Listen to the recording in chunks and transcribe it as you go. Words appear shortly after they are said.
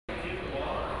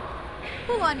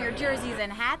Pull on your jerseys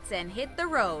and hats and hit the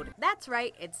road. That's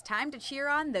right, it's time to cheer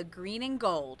on the green and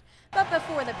gold. But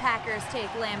before the Packers take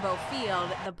Lambeau Field,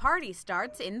 the party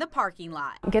starts in the parking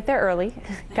lot. Get there early.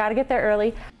 Gotta get there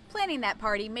early. Planning that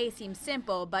party may seem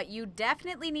simple, but you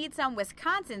definitely need some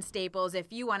Wisconsin staples if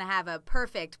you want to have a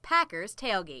perfect Packers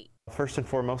tailgate. First and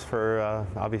foremost,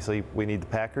 obviously we need the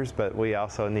Packers, but we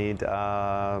also need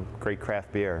great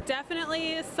craft beer.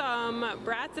 Definitely some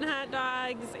brats and hot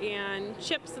dogs and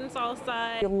chips and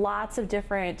salsa. Lots of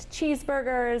different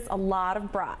cheeseburgers, a lot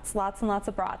of brats, lots and lots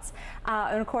of brats.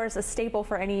 And of course, a staple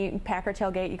for any Packer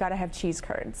tailgate, you gotta have cheese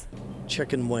curds.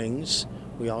 Chicken wings.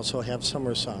 We also have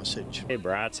summer sausage. Hey,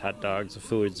 brats, hot dogs, the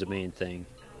food's the main thing.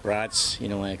 Brats,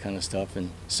 that kind of stuff,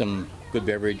 and some good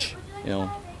beverage,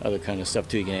 other kind of stuff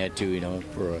too you can add to,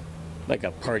 for like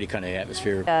a party kind of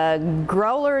atmosphere. A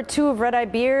growler or two of red-eye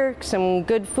beer, some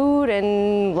good food,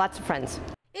 and lots of friends.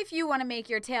 If you want to make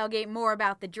your tailgate more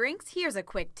about the drinks, here's a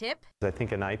quick tip. I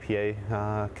think an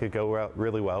IPA could go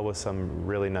really well with some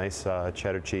really nice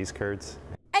cheddar cheese curds.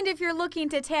 And if you're looking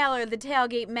to tailor the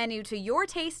tailgate menu to your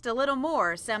taste a little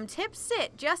more, some tips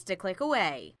sit just a click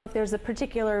away. If there's a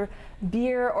particular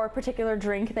beer or particular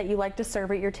drink that you like to serve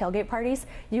at your tailgate parties,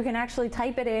 you can actually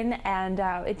type it in and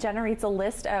it generates a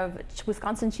list of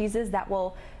Wisconsin cheeses that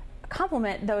will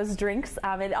complement those drinks.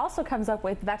 It also comes up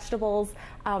with vegetables,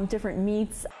 different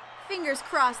meats. Fingers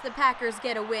crossed the Packers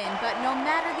get a win, but no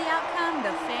matter the outcome,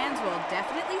 the fans will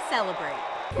definitely celebrate.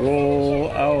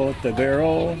 Roll out the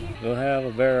barrel, we'll have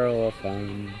a barrel of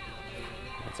fun.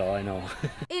 That's all I know.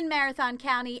 In Marathon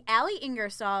County,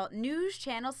 Ingersoll, News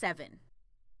Channel 7.